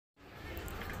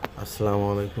আসসালামু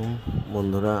আলাইকুম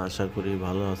বন্ধুরা, আশা করি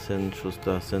ভালো আছেন, সুস্থ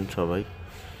আছেন সবাই।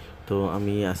 তো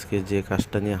আমি আজকে যে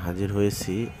কাজটা নিয়ে হাজির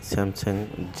হয়েছি, স্যামসাং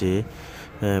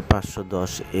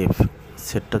j510f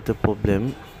সেটটাতে প্রবলেম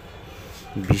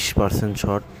 20%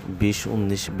 শর্ট,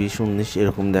 20-19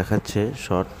 এরকম দেখাচ্ছে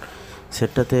শর্ট।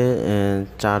 সেটটাতে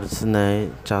চার্জ নেয়,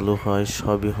 চালু হয়,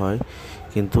 সবই হয়,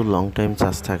 কিন্তু লং টাইম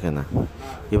চার্জ থাকে না।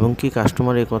 এবং কি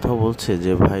কাস্টমার এ কথা বলছে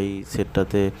যে ভাই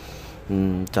সেটটাতে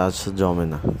চার্জ জমে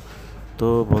না। তো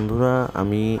বন্ধুরা,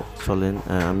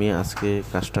 আমি আজকে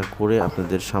কাজটা করে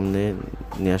আপনাদের সামনে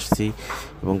নিয়ে আসছি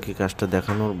এবং কি কাজটা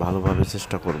দেখানোর ভালোভাবে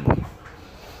চেষ্টা করব।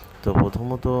 তো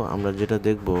প্রথমত আমরা যেটা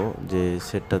দেখব যে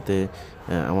সেটটাতে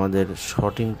আমাদের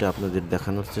শর্টিংটা আপনাদের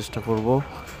দেখানোর চেষ্টা করব।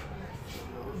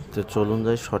 তো চলুন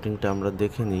যাই, শর্টিংটা আমরা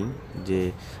দেখে নিই যে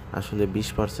আসলে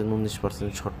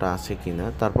 20%-19% শর্টটা আছে কি না।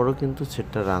 তারপরেও কিন্তু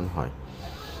সেটটা রান হয়।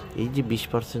 এই যে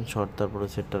 20% শর্ট, তারপরে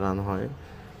সেটটা রান হয়।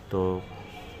 তো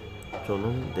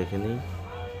চলুন দেখে নিই।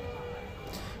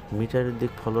 মিটারের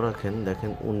দিক ফলো রাখেন,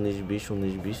 দেখেন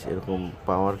 19-20 এরকম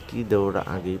পাওয়ার কি দেওয়ার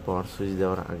আগেই, পাওয়ার সুইচ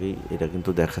দেওয়ার আগেই এটা কিন্তু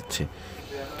দেখাচ্ছে।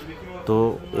 তো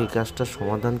এই কাজটার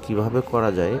সমাধান কিভাবে করা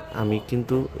যায়, আমি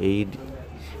কিন্তু এই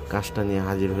কাজটা নিয়ে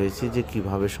হাজির হয়েছি যে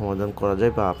কিভাবে সমাধান করা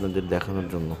যায় বা আপনাদের দেখানোর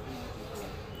জন্য।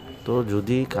 তো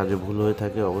যদি কাজে ভুল হয়ে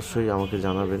থাকে অবশ্যই আমাকে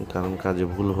জানাবেন, কারণ কাজে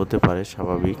ভুল হতে পারে,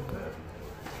 স্বাভাবিক,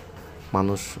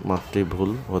 মানুষ মাত্রই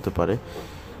ভুল হতে পারে।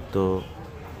 তো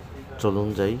চলুন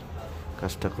যাই,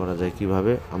 কাজটা করা যায়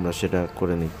কিভাবে আমরা সেটা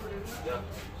করে নিই।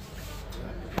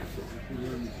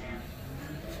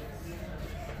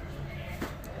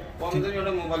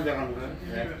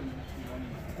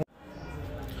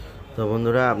 তো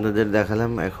বন্ধুরা, আপনাদের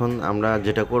দেখালাম। এখন আমরা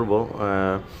যেটা করব,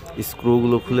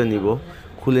 স্ক্রুগুলো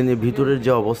খুলে নিয়ে ভিতরের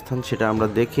যে অবস্থান সেটা আমরা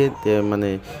দেখে মানে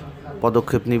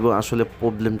পদক্ষেপ নিব। আসলে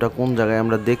প্রবলেমটা কোন জায়গায়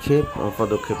আমরা দেখে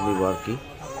পদক্ষেপ নিব আর কি।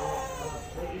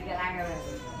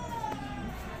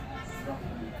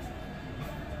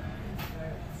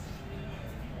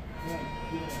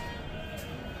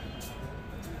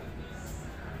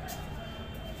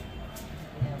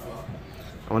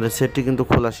 আমাদের সেটটি কিন্তু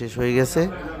খোলা শেষ হয়ে গেছে।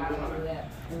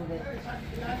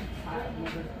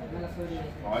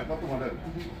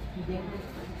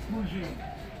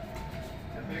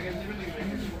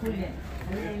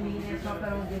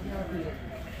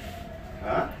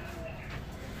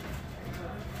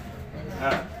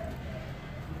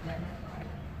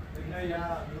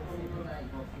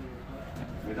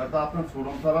 এটা তো আপনার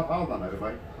শোরুম ছাড়া পাওয়া যায় না রে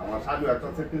ভাই। আমার সাজু একটা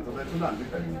সেট কিনতে চাইছিল, আনতে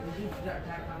পারিনি।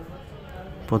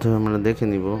 প্রথমে আমরা দেখে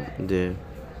নিব যে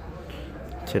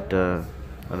সেটটা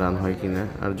রান হয় কি না।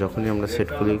 আর যখনই আমরা সেট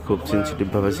করি খুব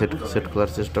সেন্সিটিভভাবে সেট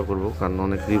খোলার চেষ্টা করব, কারণ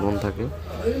অনেক রিবন থাকে।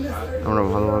 আমরা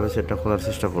ভালোভাবে সেটটা খোলার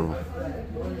চেষ্টা করব।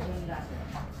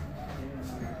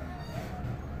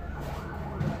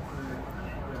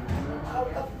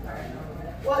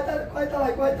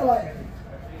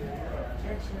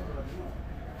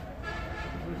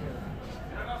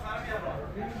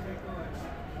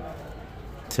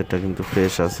 সেটটা কিন্তু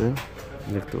ফ্রেশ আছে,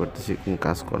 দেখতে পারতেছি, কোনো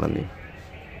কাজ করা নেই।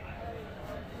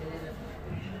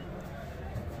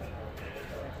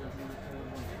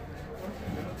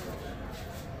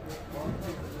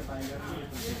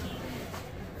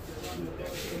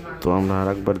 তো আমরা আর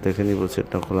একবার দেখে নিব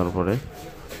সেটটা খোলার পরে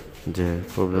যে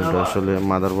প্রবলেমটা আসলে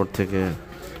মাদারবোর্ড থেকে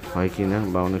হয় কি না,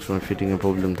 বা অনেক সময় ফিটিংয়ে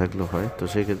প্রবলেম থাকলেও হয়। তো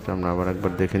সেই ক্ষেত্রে আমরা আবার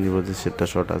একবার দেখে নিব যে সেটটা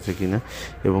শর্ট আছে কি না,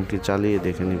 এবং কি চালিয়ে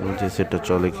দেখে নিব যে সেটটা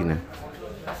চলে কি না।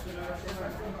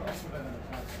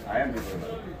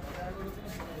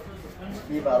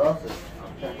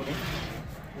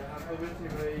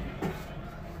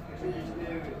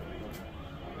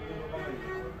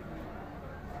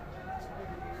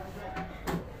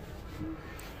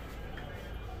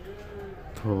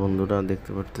 তো বন্ধুরা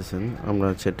দেখতে পারতেছেন, আমরা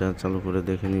সেটা চালু করে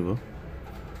দেখে নিব।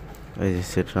 এই যে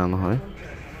সেট রান হয়,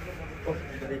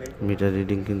 মিটার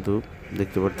রিডিং কিন্তু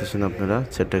দেখতে পারতেছেন আপনারা,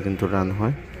 সেটটা কিন্তু রান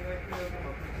হয়।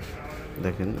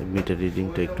 দেখেন মিটার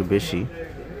রিডিংটা একটু বেশি।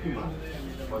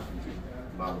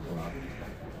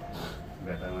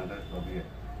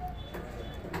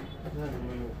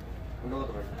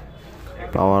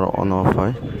 পাওয়ার অন অফ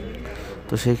হয়।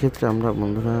 তো সেই ক্ষেত্রে আমরা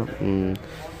বন্ধুরা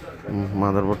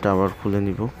মাদারবোর্ডটা আবার খুলে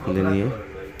নিয়ে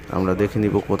আমরা দেখে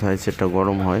নিব কোথায় সেটটা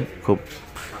গরম হয়। খুব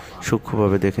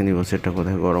সূক্ষ্মভাবে দেখে নিব সেটটা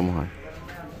কোথায় গরম হয়।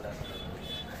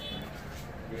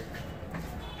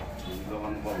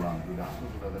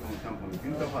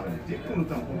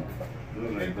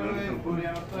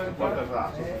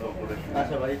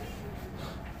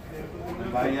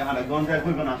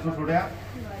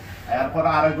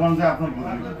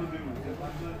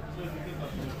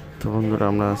 তো বন্ধুরা,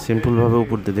 আমরা সিম্পলভাবে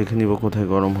উপর দিয়ে দেখে নিব কোথায়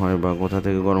গরম হয় বা কোথা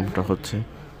থেকে গরমটা হচ্ছে।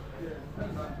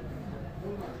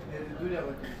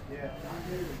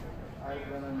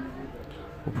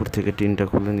 উপর থেকে টিনটা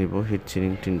খুলে নিব, হিট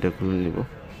চিনিং টিনটা খুলে নিব।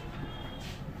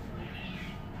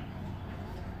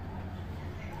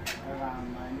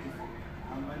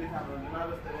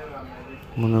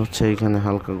 মনে হচ্ছে এখানে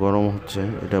হালকা গরম হচ্ছে,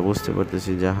 এটা বুঝতে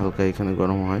পারতেছি যে হালকা এখানে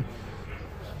গরম হয়।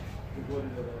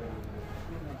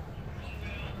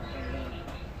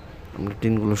 আমরা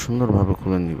টিনগুলো সুন্দরভাবে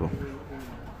খুলে নিব।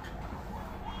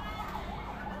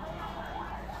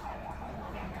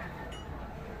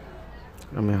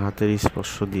 আমি হাতের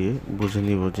স্পর্শ দিয়ে বুঝে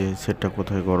নিব যে সেটটা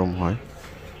কোথায় গরম হয়।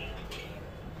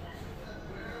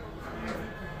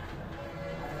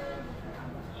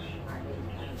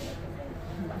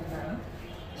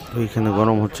 তো এখানে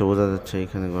গরম হচ্ছে, বোঝা যাচ্ছে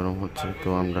এখানে গরম হচ্ছে। তো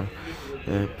আমরা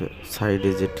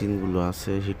সাইডে যে টিনগুলো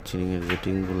আছে, হিট চিনিংয়ের যে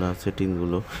টিনগুলো আছে,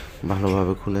 টিনগুলো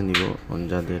ভালোভাবে খুলে নিব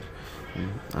যাদের।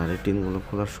 আর এই টিনগুলো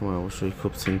খোলার সময় অবশ্যই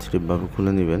খুব সেন্সিটিভভাবে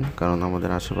খুলে নেবেন, কারণ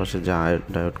আমাদের আশেপাশে যা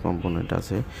ডায়োড কম্পোনেন্ট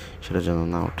আছে সেটা যেন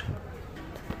না ওঠে।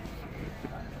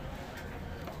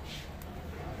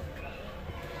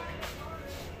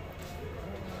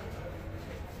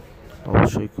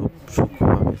 অবশ্যই খুব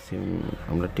সূক্ষ্মভাবে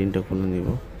আমরা টিনটা খুলে নিব।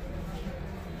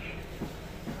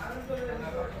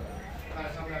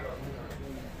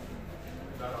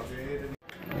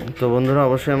 তো বন্ধুরা,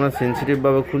 অবশ্যই আমরা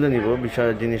সেন্সিটিভভাবে খুলে নিব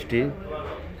বিষয়ের জিনিসটি।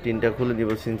 টিনটা খুলে দিব,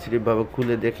 সেন্সিটিভভাবে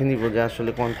খুলে দেখে নিব যে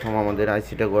আসলে কনফার্ম আমাদের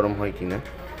আইসিটা গরম হয় কিনা।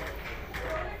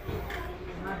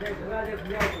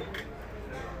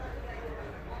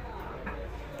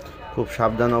 খুব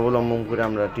সাবধান অবলম্বন করে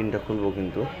আমরা টিনটা খুলবো।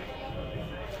 কিন্তু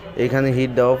এইখানে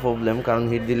হিট দেওয়া প্রবলেম, কারণ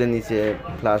হিট দিলে নিচে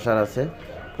ফ্লাশার আছে,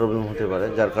 প্রবলেম হতে পারে,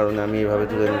 যার কারণে আমি এইভাবে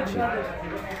তুলে নিচ্ছি।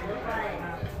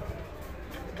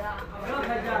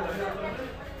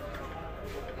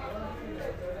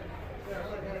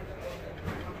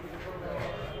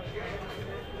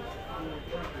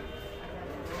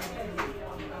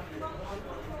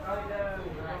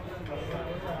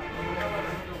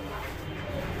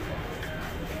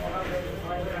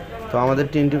 তো আমাদের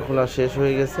টিনটি খোলা শেষ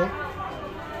হয়ে গেছে।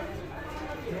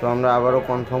 তো আমরা আবারও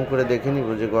কনফার্ম করে দেখে নিব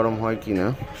যে গরম হয় কি না,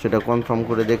 সেটা কনফার্ম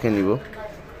করে দেখে নিব।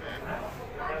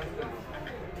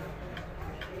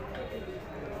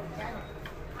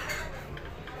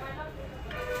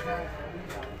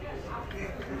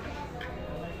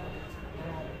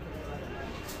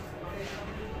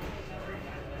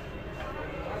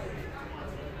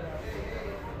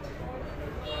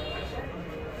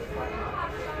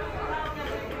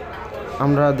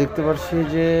 আমরা দেখতে পাচ্ছি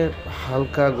যে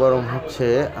হালকা গরম হচ্ছে।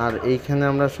 আর এইখানে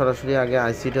আমরা সরাসরি আগে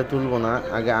আইসিটা তুলব না,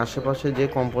 আগে আশেপাশে যে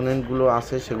কম্পোনেন্টগুলো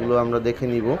আছে সেগুলো আমরা দেখে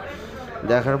নিব।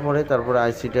 দেখার পরে তারপরে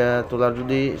আইসিটা তোলার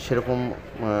যদি সেরকম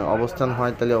অবস্থান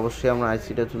হয় তাহলে অবশ্যই আমরা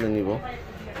আইসিটা তুলে নিব।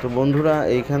 তো বন্ধুরা,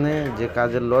 এইখানে যে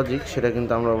কাজের লজিক সেটা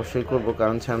কিন্তু আমরা অবশ্যই করব,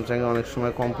 কারণ স্যামসাংয়ে অনেক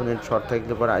সময় কম্পোনেন্ট শর্ট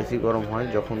থাকলে পরে আইসি গরম হয়,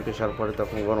 যখন প্রেসার পড়ে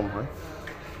তখন গরম হয়।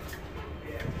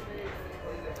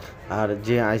 আর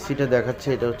যে আইসিটা দেখাচ্ছে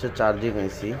এটা হচ্ছে চার্জিং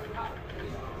আইসি।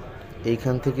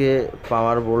 এইখান থেকে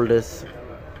পাওয়ার ভোল্টেজ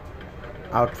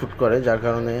আউটপুট করে, যার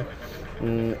কারণে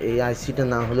এই আইসিটা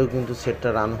না হলেও কিন্তু সেটটা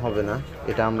রান হবে না।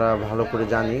 এটা আমরা ভালো করে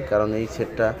জানি, কারণ এই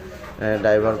সেটটা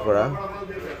ড্রাইভার করা।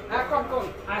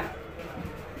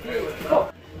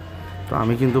 তো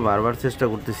আমি কিন্তু বারবার চেষ্টা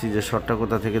করতেছি যে শর্টটা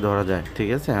কোথা থেকে ধরা যায়। ঠিক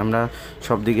আছে, আমরা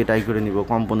সব দিকে ট্রাই করে নিব।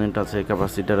 কম্পোনেন্ট আছে,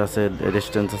 ক্যাপাসিটার আছে,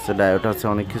 রেজিস্ট্যান্স আছে, ডায়োড আছে,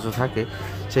 অনেক কিছু থাকে।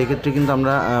 সেই ক্ষেত্রে কিন্তু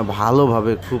আমরা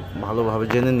খুব ভালোভাবে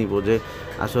জেনে নিব যে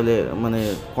আসলে মানে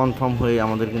কনফার্ম হয়ে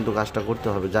আমাদের কিন্তু কাজটা করতে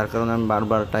হবে। যার কারণে আমি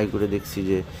বারবার ট্রাই করে দেখছি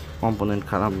যে কম্পোনেন্ট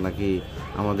খারাপ নাকি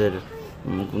আমাদের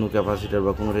কোনো ক্যাপাসিটার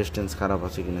বা কোনো রেজিস্ট্যান্স খারাপ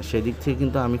আছে কিনা, সেই দিক থেকে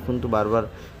কিন্তু আমি কিন্তু বারবার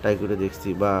ট্রাই করে দেখছি।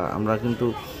 বা আমরা কিন্তু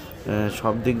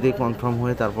সব দিক দিয়ে কনফার্ম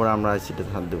হয়ে তারপর আমরা আইসিটা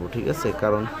হাত দেবো। ঠিক আছে,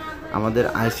 কারণ আমাদের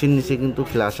আইসির নিচে কিন্তু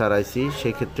ফ্ল্যাশার আইসি,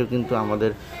 সেক্ষেত্রেও কিন্তু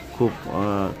আমাদের খুব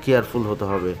কেয়ারফুল হতে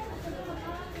হবে।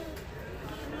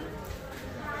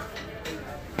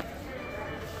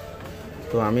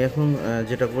 তো আমি এখন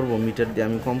যেটা করব, মিটার দিয়ে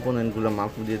আমি কম্পোনেন্টগুলো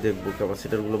মাপ দিয়ে দেখব,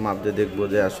 ক্যাপাসিটারগুলো মাপ দিয়ে দেখবো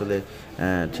যে আসলে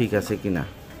ঠিক আছে কি না।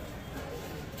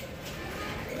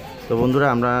 তো বন্ধুরা,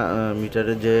 আমরা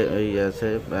মিটারের যে আছে,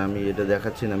 আমি এটা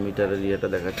দেখাচ্ছি না, মিটারের ইয়েটা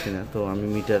দেখাচ্ছি না। তো আমি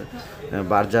মিটার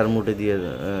বার্জার মোডে দিয়ে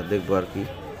দেখবো আর কি,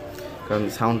 কারণ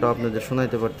সাউন্ডটাও আপনাদের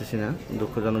শোনাইতে পারতেছি না,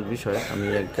 দুঃখজনক বিষয়। আমি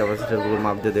ক্যাপাসিটারগুলো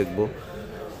মাপ দিয়ে দেখবো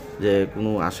যে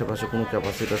কোনো আশেপাশে কোনো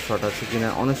ক্যাপাসিটার শর্ট আছে কি না।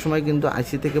 অনেক সময় কিন্তু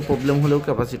আইসি থেকে প্রবলেম হলেও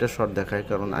ক্যাপাসিটার শর্ট দেখায়,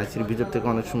 কারণ আইসির ভিতর থেকে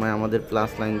অনেক সময় আমাদের প্লাস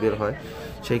লাইন বের হয়।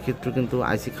 সেই ক্ষেত্রে কিন্তু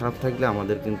আইসি খারাপ থাকলে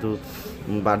আমাদের কিন্তু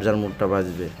বার্জার মোডটা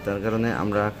বাজবে। তার কারণে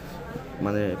আমরা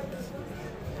মানে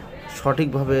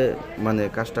সঠিকভাবে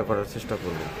কাজটা করার চেষ্টা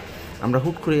করব। আমরা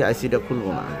হুট করে আইসিটা খুলব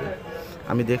না।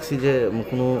 আমি দেখছি যে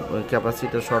কোনো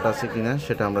ক্যাপাসিটার শর্ট আছে কি না,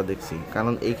 সেটা আমরা দেখছি,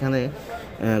 কারণ এইখানে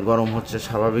গরম হচ্ছে,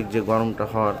 স্বাভাবিক যে গরমটা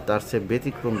হওয়ার তার চেয়ে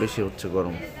ব্যতিক্রম বেশি হচ্ছে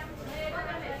গরম।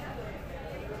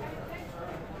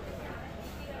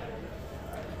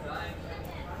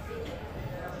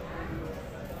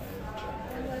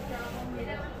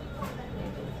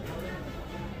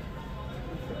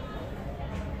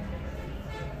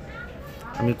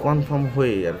 আমি কনফার্ম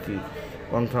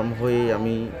হয়ে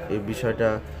আমি এই বিষয়টা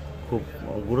খুব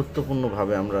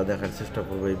গুরুত্বপূর্ণভাবে আমরা দেখার চেষ্টা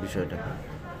করব এই বিষয়টা।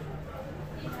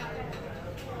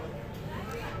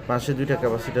 পাশে 2টা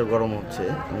ক্যাপাসিটার গরম হচ্ছে,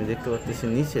 আমি দেখতে পাচ্ছি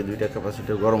নিচে 2টা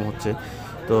ক্যাপাসিটার গরম হচ্ছে।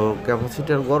 তো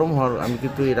ক্যাপাসিটার গরম হওয়ার আমি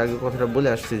কিন্তু এর আগে কথাটা বলে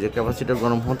আসছি যে ক্যাপাসিটার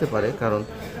গরম হতে পারে, কারণ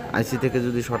আইসি থেকে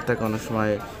যদি শর্ট থাকে অনেক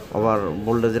সময় ওভার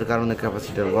ভোল্টেজের কারণে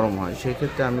ক্যাপাসিটার গরম হয়। সেই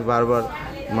ক্ষেত্রে আমি বারবার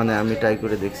আমি ট্রাই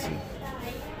করে দেখছি।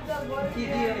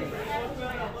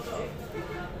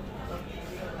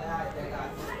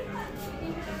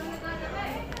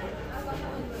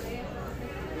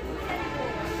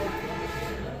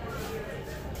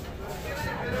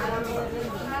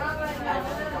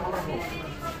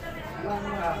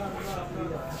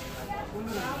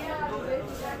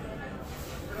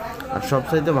 আর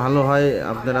সবচাইতে ভালো হয়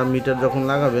আপনারা মিটার যখন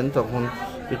লাগাবেন তখন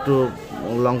একটু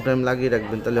লং টাইম লাগিয়ে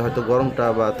রাখবেন, তাহলে হয়তো গরমটা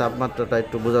বা তাপমাত্রাটা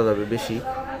একটু বোঝা যাবে বেশি।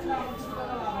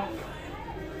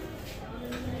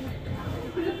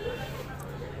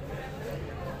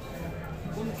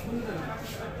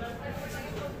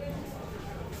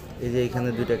 এই যে এখানে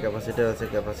 2টা ক্যাপাসিটার আছে,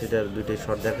 ক্যাপাসিটার 2টাই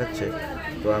শর্ট দেখাচ্ছে।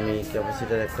 তো আমি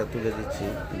ক্যাপাসিটার একটা তুলে দিচ্ছি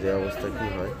যে অবস্থা কি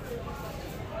হয়।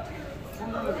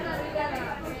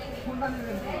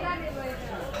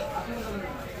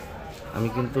 আমি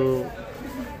কিন্তু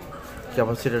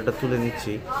ক্যাপাসিটারটা তুলে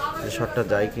নিচ্ছি যে শর্টটা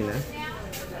যায় কিনা।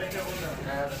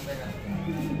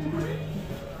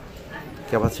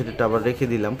 ক্যাপাসিটারটা আবার রেখে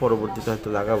দিলাম, পরবর্তীতে হয়তো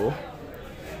লাগাবো।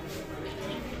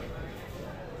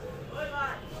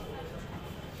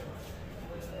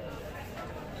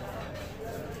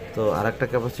 তো আর একটা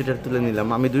ক্যাপাসিটার তুলে নিলাম।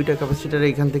 আমি 2টা ক্যাপাসিটার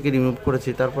এইখান থেকে রিমুভ করেছি,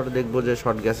 তারপরে দেখবো যে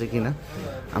শর্ট গেছে কিনা।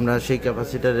 আমরা সেই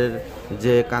ক্যাপাসিটারের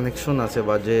যে কানেকশন আছে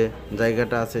বা যে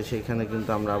জায়গাটা আছে সেইখানে কিন্তু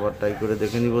আমরা আবার ট্রাই করে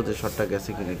দেখে নিব যে শর্টটা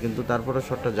গেছে কিনা, কিন্তু তারপরে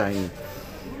শর্টটা যায়নি।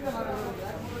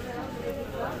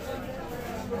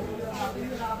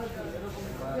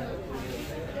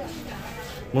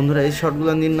 বন্ধুরা, এই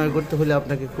শর্টগুলো নির্ণয় করতে হলে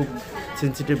আপনাকে খুব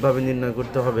সেন্সিটিভভাবে নির্ণয়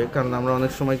করতে হবে, কারণ আমরা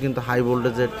অনেক সময় কিন্তু হাই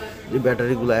ভোল্টেজের যে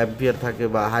ব্যাটারিগুলো অ্যাম্পিয়ার থাকে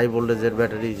বা হাই ভোল্টেজের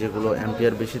ব্যাটারি যেগুলো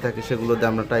অ্যাম্পিয়ার বেশি থাকে সেগুলো দিয়ে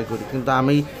আমরা ট্রাই করি। কিন্তু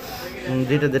আমি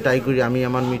যেটা দিয়ে ট্রাই করি, আমি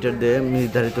আমার মিটার দিয়ে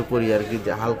নির্ধারিত করি আর কি,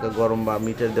 যে হালকা গরম বা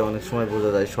মিটার দিয়ে অনেক সময় বোঝা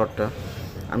যায় শর্টটা।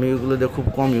 আমি ওইগুলো দিয়ে খুব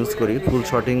কম ইউজ করি, ফুল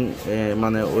শর্টিং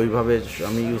ওইভাবে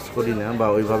আমি ইউজ করি না, বা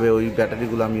ওইভাবে ওই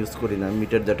ব্যাটারিগুলো আমি ইউজ করি না,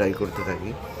 মিটার দিয়ে ট্রাই করতে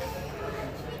থাকি।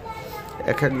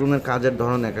 এক একজনের কাজের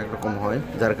ধরন এক এক রকম হয়,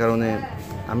 যার কারণে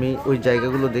আমি ওই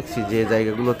জায়গাগুলো দেখছি যে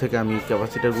জায়গাগুলো থেকে আমি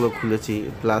ক্যাপাসিটারগুলো খুলেছি,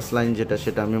 প্লাস লাইন যেটা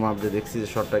সেটা আমি মাপ দিয়ে দেখছি যে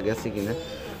শর্টটা গেছে কিনা।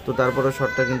 তো তারপরে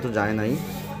শর্টটা কিন্তু যায় নাই।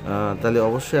 তাহলে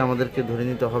অবশ্যই আমাদেরকে ধরে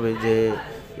নিতে হবে যে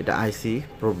এটা আইসি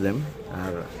প্রবলেম।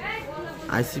 আর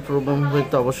আইসি প্রবলেম হলে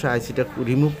তো অবশ্যই আইসিটা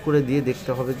রিমুভ করে দিয়ে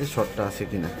দেখতে হবে যে শর্টটা আছে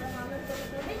কিনা।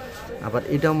 আবার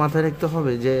এটাও মাথায় রাখতে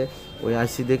হবে যে ওই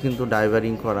আইসি দিয়ে কিন্তু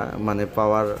ডাইভারিং করা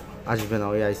পাওয়ার আসবে না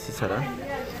ওই আইসি ছাড়া।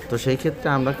 তো সেই ক্ষেত্রে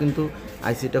আমরা কিন্তু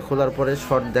আইসিটা খোলার পরে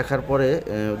শর্ট দেখার পরে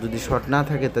যদি শর্ট না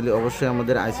থাকে তাহলে অবশ্যই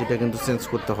আমাদের আইসিটা কিন্তু চেঞ্জ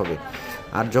করতে হবে।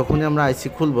 আর যখনই আমরা আইসি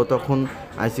খুলবো তখন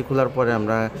আইসি খোলার পরে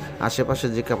আমরা আশেপাশে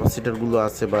যে ক্যাপাসিটারগুলো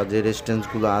আছে বা যে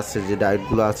রেজিস্ট্যান্সগুলো আছে, যে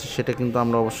ডায়োডগুলো আছে, সেটা কিন্তু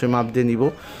আমরা অবশ্যই মাপ দিয়ে নিব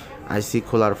আইসি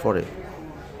খোলার পরে।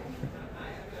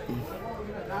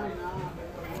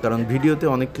 কারণ ভিডিওতে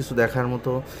অনেক কিছু দেখার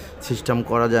মতো সিস্টেম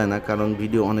করা যায় না, কারণ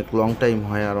ভিডিও অনেক লং টাইম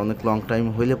হয়, আর অনেক লং টাইম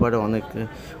হইলে পরে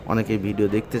অনেকে ভিডিও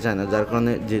দেখতে চায় না, যার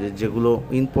কারণে যেগুলো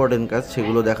ইম্পর্টেন্ট কাজ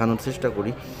সেগুলো দেখানোর চেষ্টা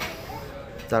করি।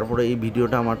 তারপরে এই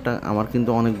ভিডিওটা আমার কিন্তু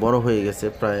অনেক বড় হয়ে গেছে,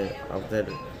 প্রায় আপনার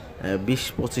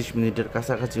 20-25 মিনিটের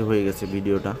কাছাকাছি হয়ে গেছে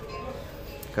ভিডিওটা,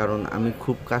 কারণ আমি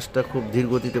কাজটা খুব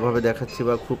ধীরগতিতেভাবে দেখাচ্ছি,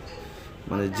 বা খুব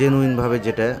জেনুইনভাবে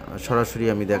যেটা সরাসরি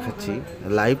আমি দেখাচ্ছি,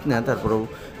 লাইভ না, তারপরেও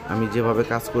আমি যেভাবে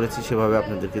কাজ করেছি সেভাবে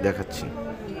আপনাদেরকে দেখাচ্ছি।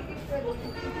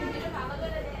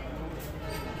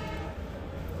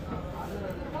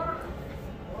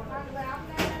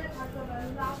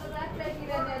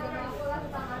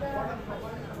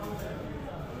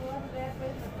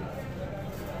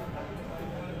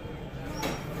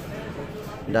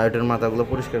 ডায়োডের মাথাগুলো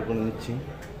পরিষ্কার করে নিচ্ছি।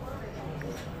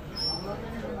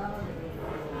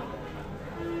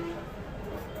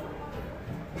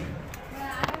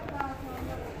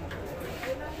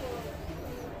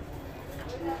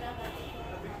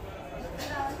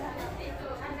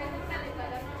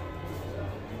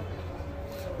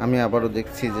 আমি আবারও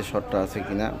দেখছি যে শর্টটা আছে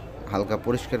কিনা, হালকা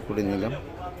পরিষ্কার করে নিলাম।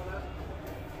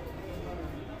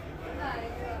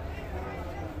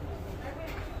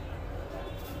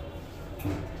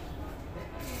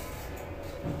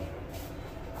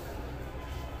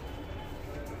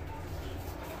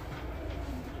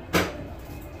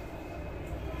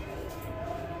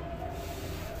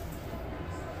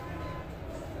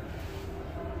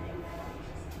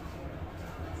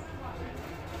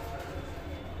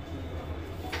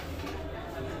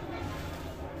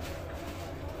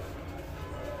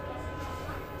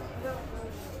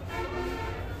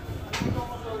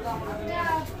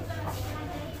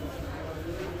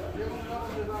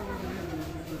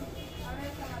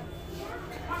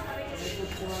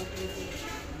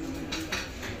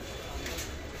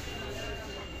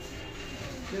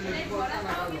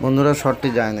 বন্ধুরা, শর্টটি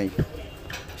যায় নাই,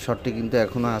 শর্টটি কিন্তু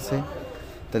এখনও আছে।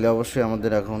 তাহলে অবশ্যই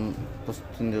আমাদের এখন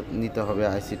প্রস্তুতি নিতে হবে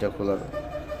আইসিটা খোলার।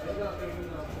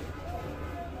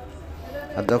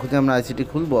 আর যখনই আমরা আইসিটি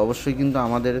খুলবো অবশ্যই কিন্তু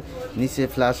আমাদের নিচে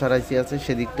ফ্ল্যাশ আর আইসি আছে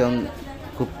সেদিকটাও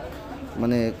খুব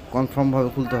মানে কনফার্মভাবে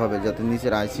খুলতে হবে, যাতে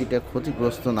নিচের আইসিটা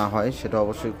ক্ষতিগ্রস্ত না হয়। সেটা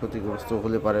অবশ্যই ক্ষতিগ্রস্ত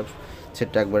হলে পারে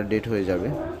সেটা একবার ডেট হয়ে যাবে।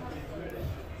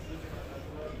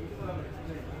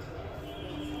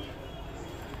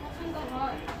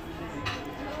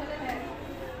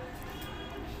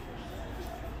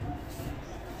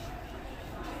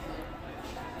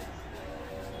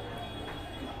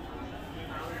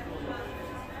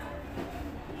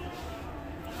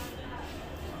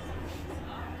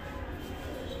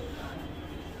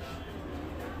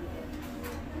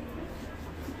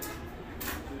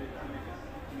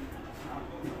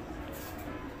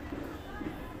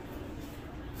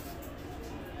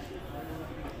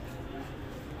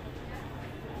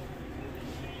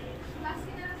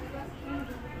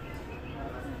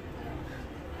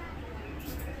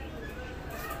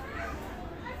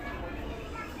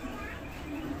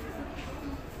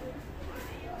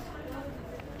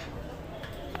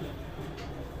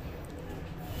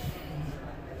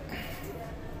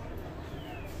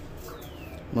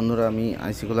 বন্ধুরা, আমি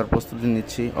আইসি খোলার প্রস্তুতি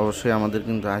নিচ্ছি। অবশ্যই আমাদের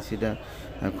কিন্তু আইসিটা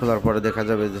খোলার পরে দেখা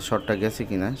যাবে যে শর্টটা গেছে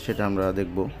কিনা, সেটা আমরা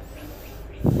দেখব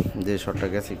যে শর্টটা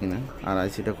গেছে কিনা। আর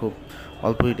আইসিটা খুব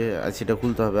অল্প হিটে আইসিটা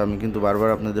খুলতে হবে। আমি কিন্তু বারবার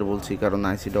আপনাদের বলছি, কারণ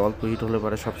আইসিটা অল্প হিট হলে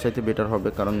পরে সবচাইতে বেটার হবে,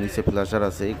 কারণ নিচে ফ্ল্যাশার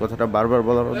আছে। এই কথাটা বারবার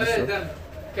বলার উদ্দেশ্য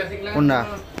কোনটা।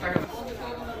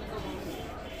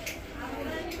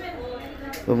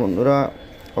 তো বন্ধুরা,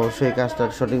 অবশ্যই কাজটা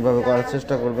সঠিকভাবে করার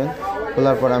চেষ্টা করবেন।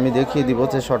 খোলার পর আমি দেখিয়ে দিব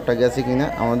যে শর্টটা গেছে কিনা।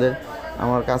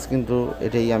 আমার কাজ কিন্তু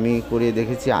এটাই, আমি করিয়ে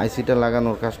দেখেছি। আইসিটা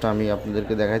লাগানোর কাজটা আমি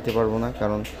আপনাদেরকে দেখাইতে পারবো না,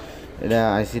 কারণ এটা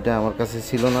আইসিটা আমার কাছে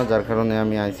ছিল না, যার কারণে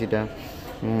আমি আইসিটা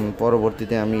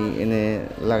পরবর্তীতে আমি এনে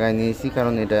লাগাই নিয়েছি,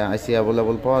 কারণ এটা আইসি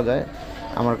অ্যাভেলেবল পাওয়া যায়।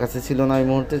 আমার কাছে ছিল না এই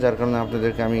মুহূর্তে, যার কারণে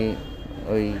আপনাদেরকে আমি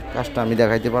ওই কাজটা আমি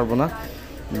দেখাইতে পারবো না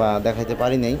বা দেখাইতে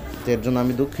পারি নাই। এর জন্য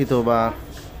আমি দুঃখিত। বা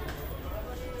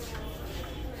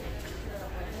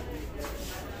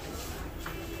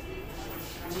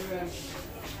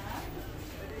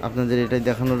আপনাদের এটাই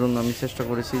দেখানোর জন্য আমি চেষ্টা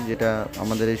করেছি, যেটা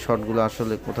আমাদের এই শর্টগুলো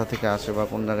আসলে কোথা থেকে আসে বা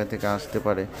কোন জায়গা থেকে আসতে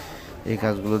পারে, এই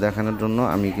কাজগুলো দেখানোর জন্য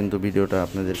আমি কিন্তু ভিডিওটা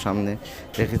আপনাদের সামনে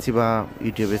রেখেছি বা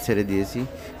ইউটিউবে ছেড়ে দিয়েছি।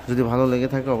 যদি ভালো লেগে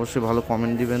থাকে অবশ্যই ভালো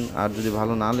কমেন্ট দিবেন, আর যদি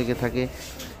ভালো না লেগে থাকে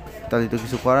তাহলে তো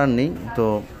কিছু করার নেই। তো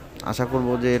আশা করব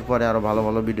যে এরপরে আরও ভালো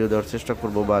ভালো ভিডিও দেওয়ার চেষ্টা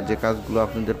করব, বা যে কাজগুলো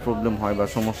আপনাদের প্রবলেম হয় বা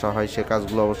সমস্যা হয় সে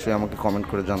কাজগুলো অবশ্যই আমাকে কমেন্ট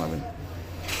করে জানাবেন।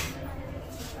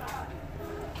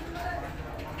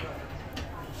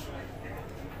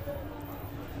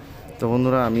 তো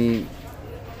বন্ধুরা, আমি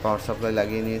পাওয়ার সাপ্লাই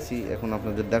লাগিয়ে নিয়েছি। এখন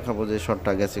আপনাদের দেখাবো যে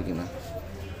শর্টটা গেছে কিনা।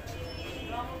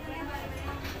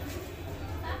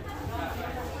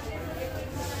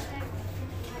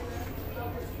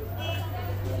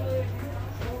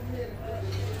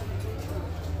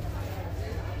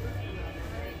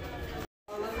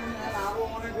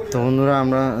 তো বন্ধুরা,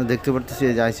 আমরা দেখতে পারতেছি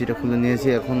যে আইসিটা খুলে নিয়েছি।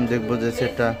 এখন দেখবো যে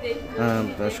সেটটা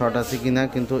শর্ট আছে কি না।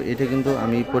 কিন্তু এটা কিন্তু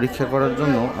আমি পরীক্ষা করার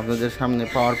জন্য আপনাদের সামনে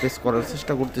পাওয়ার পেস করার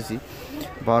চেষ্টা করতেছি।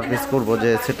 পাওয়ার পেস করবো যে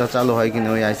সেটটা চালু হয় কিনা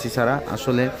ওই আইসি ছাড়া।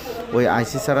 আসলে ওই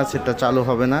আইসি ছাড়া সেটটা চালু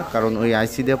হবে না, কারণ ওই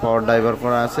আইসি দিয়ে পাওয়ার ড্রাইভার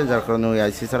করা আছে, যার কারণে ওই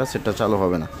আইসি ছাড়া সেটটা চালু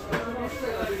হবে না।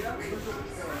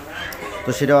 তো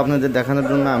সেটাও আপনাদের দেখানোর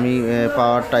জন্য আমি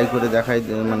পাওয়ার ট্রাই করে দেখাই,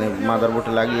 মানে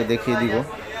মাদারবোর্ডে লাগিয়ে দেখিয়ে দিব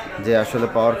যে আসলে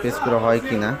পাওয়ার পেস করা হয়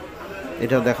কি না,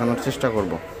 এটাও দেখানোর চেষ্টা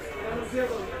করব।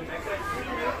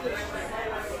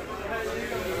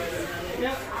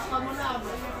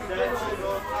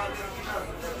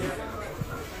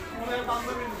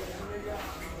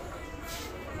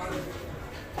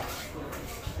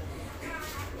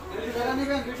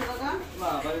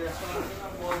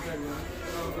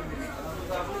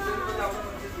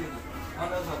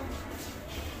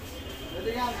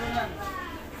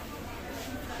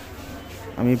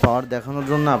 আমি পাওয়ার দেখানোর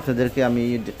জন্য আপনাদেরকে আমি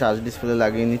টাচ ডিসপ্লে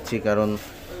লাগিয়ে নিচ্ছি, কারণ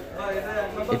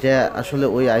এটা আসলে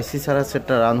ওই আইসি ছাড়া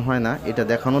সেটটা রান হয় না। এটা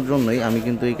দেখানোর জন্যই আমি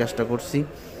কিন্তু এই কাজটা করছি।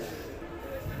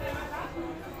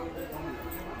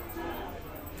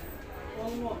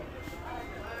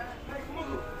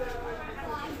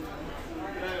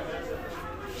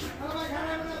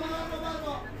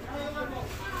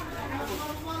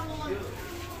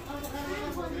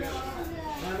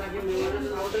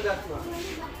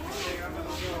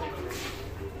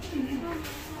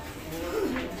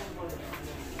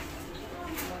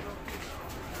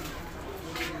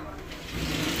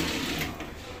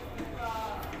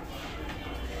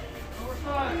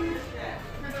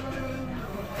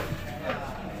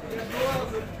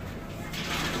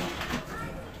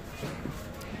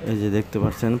 এই যে দেখতে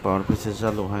পাচ্ছেন পাওয়ার পেসে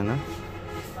চালু হয় না,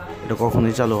 এটা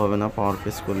কখনোই চালু হবে না। পাওয়ার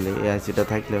পেস করলে এই আইসিটা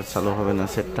থাকলে চালু হবে না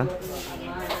সেটটা।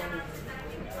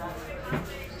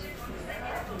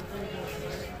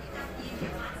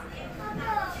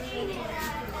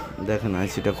 দেখেন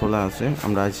আইসিটা খোলা আছে,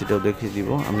 আমরা আইসিটাও দেখিয়ে দিব।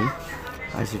 আমি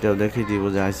আইসিটাও দেখিয়ে দিব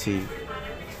যে আইসি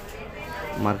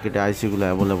মার্কেটে আইসিগুলো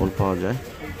অ্যাভেলেবল পাওয়া যায়।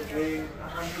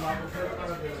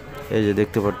 এই যে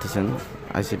দেখতে পারতেছেন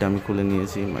আইসিটা আমি খুলে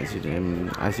নিয়েছি।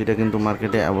 আইসিটা কিন্তু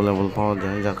মার্কেটে অ্যাভেলেবল পাওয়া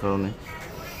যায়, যার কারণে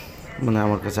মানে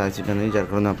আমার কাছে আইসিটা নেই, যার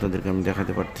কারণে আপনাদেরকে আমি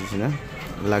দেখাতে পারতেছি না।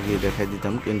 লাগিয়ে দেখাই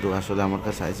দিতাম, কিন্তু আসলে আমার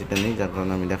কাছে আইসিটা নেই, যার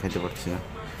কারণে আমি দেখাতে পারছি না।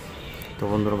 তো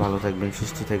বন্ধুরা ভালো থাকবেন,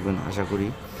 সুস্থ থাকবেন। আশা করি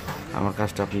আমার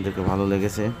কাজটা আপনাদেরকে ভালো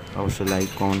লেগেছে। অবশ্যই লাইক,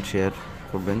 কমেন্ট, শেয়ার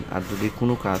করবেন। আর যদি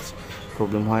কোনো কাজ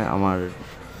প্রবলেম হয়, আমার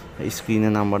স্ক্রিনে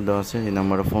নাম্বার দেওয়া আছে, এই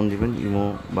নাম্বারে ফোন দিবেন, ইমো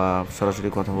বা সরাসরি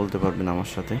কথা বলতে পারবেন আমার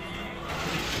সাথে।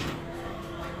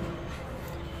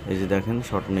 এই যে দেখেন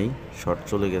শর্ট নেই, শর্ট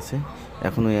চলে গেছে।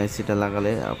 এখন ওই আইসিটা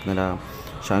লাগালে আপনারা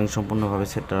স্বয়ংসম্পূর্ণভাবে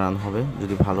সেটটা রান হবে।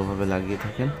 যদি ভালোভাবে লাগিয়ে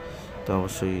থাকেন তো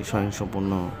অবশ্যই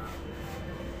স্বয়ংসম্পূর্ণ।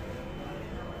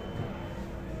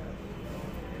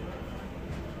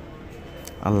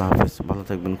 আল্লাহ হাফেজ, ভালো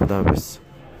থাকবেন, খুদা হাফেজ।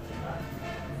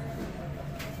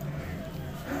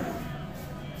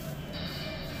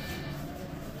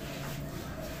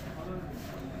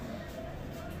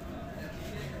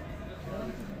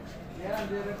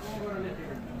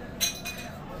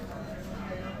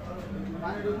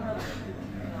 পানি ঢুকবে না।